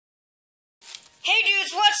Hey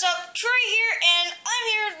dudes, what's up? Trey here, and I'm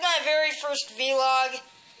here with my very first vlog.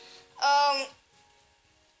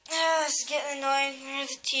 This is getting annoying. Where are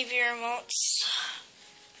the TV remotes?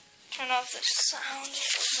 Turn off the sound. I'll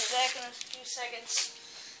be back in a few seconds.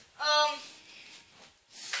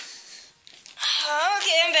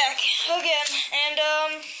 Okay, I'm back again, and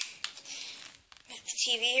the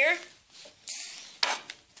TV here.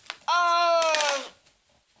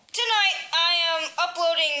 Tonight I am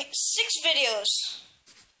uploading 6 videos.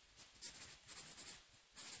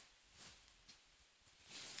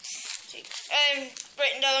 I'm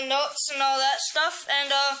writing down notes and all that stuff,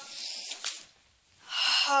 and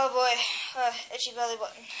oh boy, itchy belly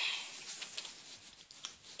button.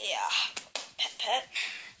 Yeah, pet.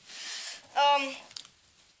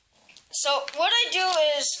 So what I do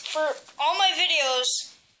is, for all my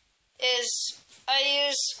videos, is I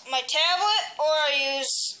use my tablet or I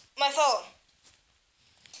use my phone.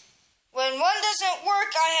 When one doesn't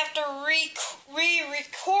work, I have to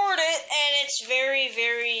re-record it, and it's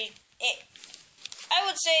very, I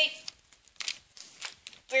would say,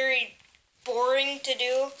 very boring to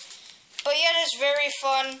do, but yet it's very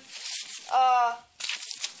fun.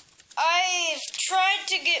 I've tried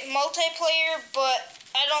to get multiplayer, but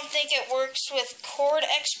I don't think it works with cord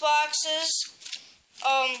Xboxes.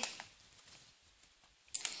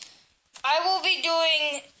 I will be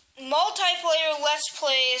doing multiplayer Let's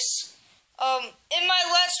Plays. In my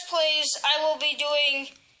Let's Plays, I will be doing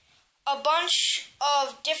a bunch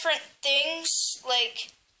of different things.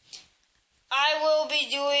 Like, I will be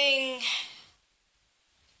doing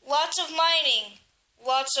lots of mining,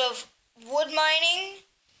 lots of wood mining,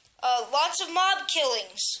 lots of mob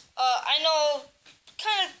killings. I know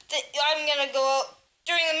I'm going to go out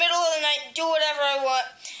during the middle of the night, do whatever I want.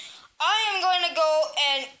 I am going to go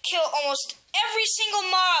and kill almost every single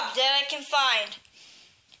mob that I can find.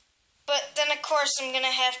 But then, of course, I'm going to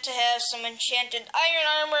have some enchanted iron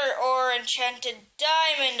armor or enchanted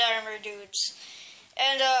diamond armor dudes.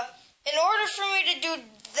 And in order for me to do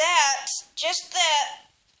that, just that,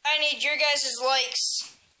 I need your guys'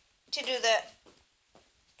 likes to do that.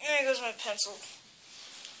 There goes my pencil.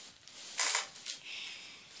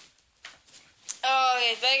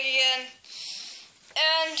 Okay, back again.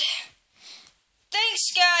 And thanks,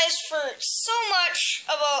 guys, for so much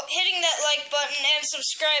about hitting that like button and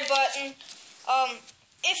subscribe button.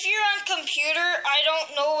 If you're on computer, I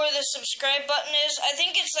don't know where the subscribe button is. I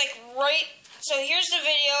think it's like right, so here's the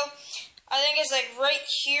video. I think it's like right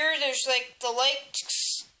here. There's like the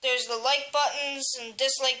likes, there's the like buttons and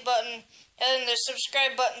dislike button, and then there's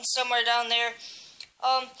subscribe button somewhere down there.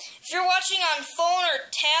 If you're watching on phone or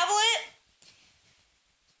tablet,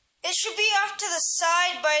 it should be off to the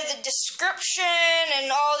side by the description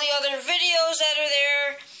and all the other videos that are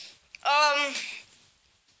there.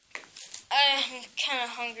 I'm kind of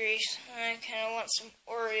hungry. I kind of want some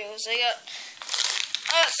Oreos. I got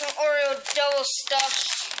some Oreo double stuffed.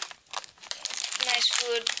 Nice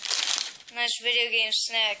food. Nice video game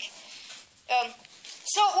snack.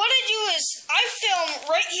 So what I do is I film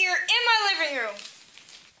right here in my living room.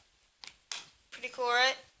 Pretty cool,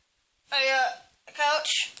 right? I got a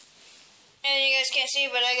couch. And you guys can't see,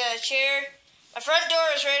 but I got a chair. My front door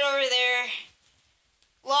is right over there.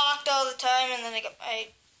 Locked all the time, and then I got my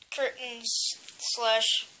curtains /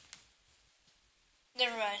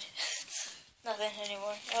 never mind. Nothing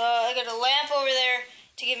anymore. I got a lamp over there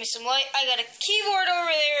to give me some light. I got a keyboard over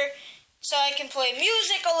there so I can play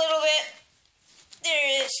music a little bit.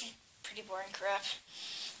 There is pretty boring crap.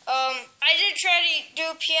 I did try to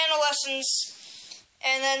do piano lessons,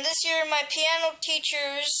 and then this year my piano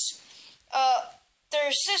teachers,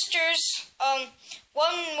 their sisters,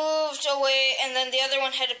 one moved away and then the other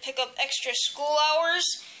one had to pick up extra school hours,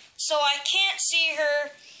 so I can't see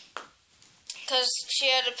her because she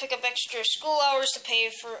had to pick up extra school hours to pay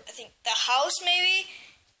for, I think, the house maybe.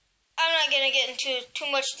 I'm not going to get into too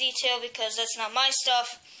much detail because that's not my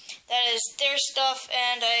stuff. That is their stuff,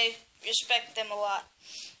 and I respect them a lot.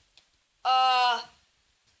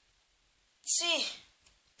 Let's see.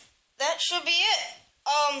 That should be it.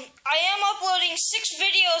 I am uploading 6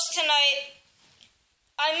 videos tonight.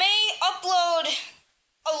 I may upload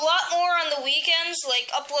a lot more on the weekends,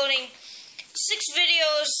 like uploading 6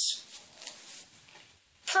 videos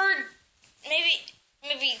per, maybe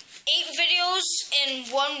 8 videos in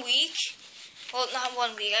 1 week. Well, not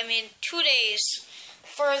 1 week, I mean 2 days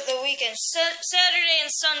for the weekend, Saturday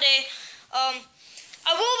and Sunday.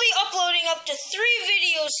 I will be uploading up to 3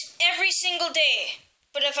 videos every single day.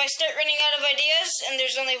 But if I start running out of ideas and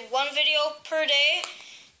there's only 1 video per day,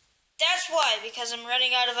 that's why, because I'm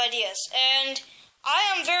running out of ideas. And I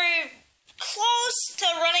am very close to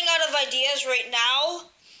running out of of ideas right now,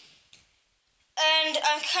 and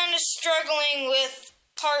I'm kind of struggling with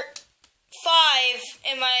part 5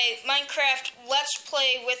 in my Minecraft Let's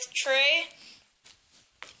Play with Trey.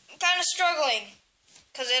 I'm kind of struggling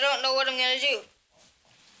because I don't know what I'm going to do.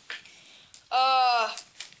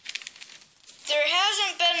 There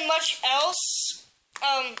hasn't been much else.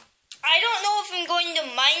 I don't know if I'm going to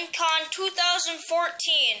Minecon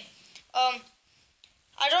 2014.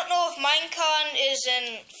 I don't know if Minecon is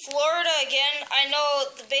in Florida again. I know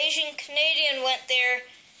the Beijing Canadian went there,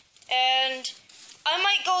 and I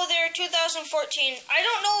might go there 2014. I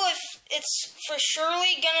don't know if it's for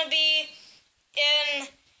surely gonna be in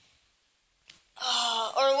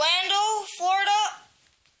Orlando, Florida.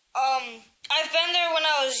 I've been there when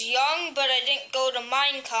I was young, but I didn't go to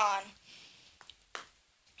Minecon.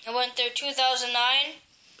 I went there 2009,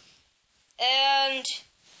 and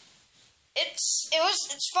it's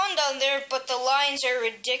fun down there, but the lines are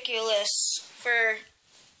ridiculous for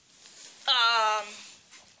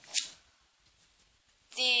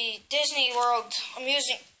the Disney World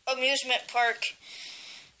amusement park.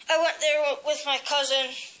 I went there with my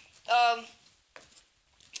cousin, and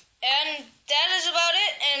that is about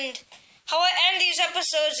it. And how I end these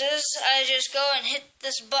episodes is I just go and hit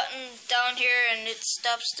this button down here and it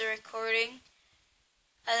stops the recording.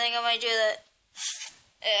 I think I might do that.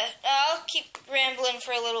 Yeah, I'll keep rambling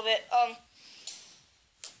for a little bit.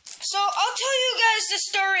 So I'll tell you guys the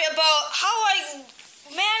story about how I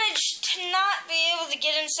managed to not be able to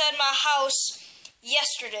get inside my house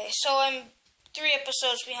yesterday. So I'm 3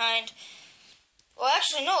 episodes behind. Well,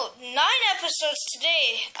 actually, no, 9 episodes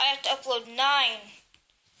today. I have to upload 9.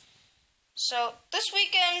 So this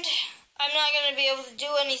weekend, I'm not going to be able to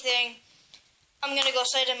do anything. I'm going to go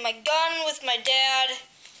sight in my gun with my dad.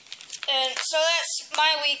 And so that's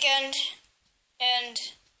my weekend. And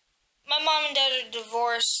my mom and dad are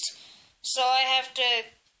divorced. So I have to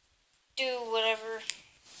do whatever.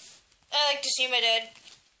 I like to see my dad.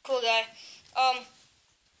 Cool guy.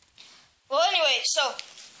 Well, anyway, so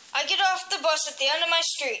I get off the bus at the end of my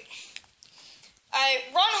street. I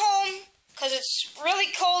run home because it's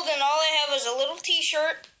really cold and all I have is a little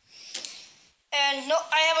t-shirt. And no,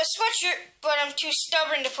 I have a sweatshirt, but I'm too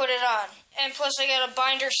stubborn to put it on. And plus I got a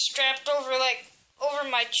binder strapped over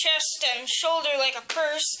my chest and shoulder like a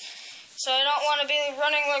purse. So I don't want to be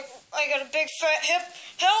running like I got a big fat hip.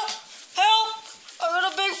 Help! Help! I got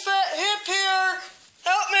a big fat hip here!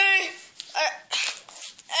 Help me! I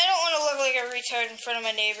don't want to look like a retard in front of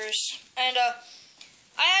my neighbors. And I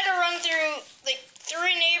had to run through like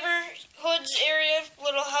 3 neighborhoods area,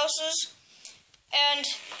 little houses. And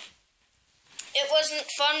it wasn't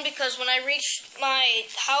fun because when I reached my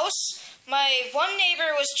house, my one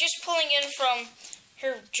neighbor was just pulling in from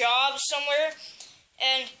her job somewhere,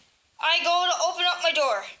 and I go to open up my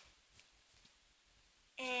door.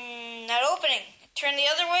 Not opening. Turn the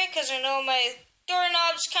other way because I know my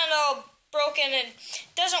doorknob's kind of all broken and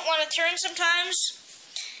doesn't want to turn sometimes.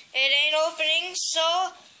 It ain't opening,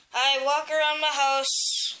 so I walk around my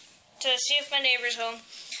house to see if my neighbor's home.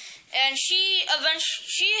 And she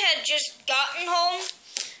had just gotten home,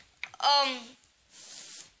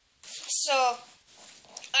 so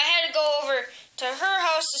I had to go over to her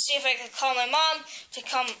house to see if I could call my mom to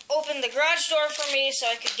come open the garage door for me so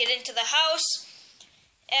I could get into the house.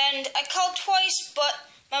 And I called twice, but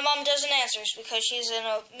my mom doesn't answer because she's in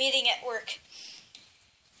a meeting at work.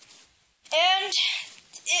 And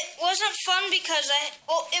it wasn't fun because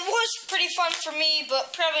it was pretty fun for me,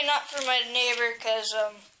 but probably not for my neighbor because,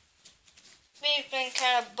 we've been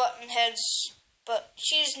kind of button heads, but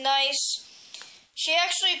she's nice. She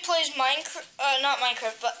actually plays not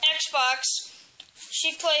Minecraft, but Xbox.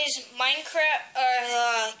 She plays Minecraft,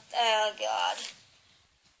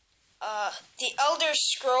 The Elder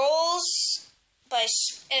Scrolls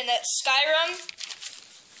and that's Skyrim.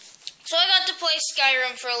 So I got to play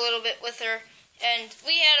Skyrim for a little bit with her, and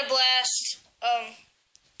we had a blast.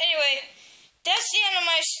 Anyway, that's the end of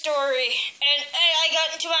my story, and I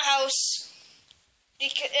got into my house.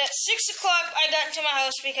 At 6 o'clock, I got into my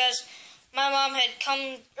house because my mom had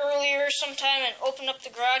come earlier sometime and opened up the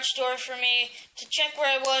garage door for me to check where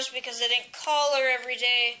I was because I didn't call her every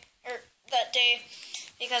day, or that day,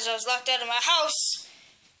 because I was locked out of my house.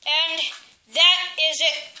 And that is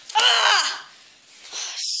it. Ah!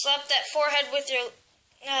 Slap that forehead with your...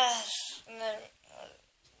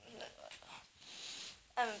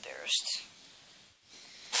 I'm embarrassed.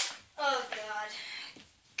 Oh, God.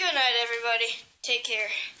 Good night, everybody. Take care.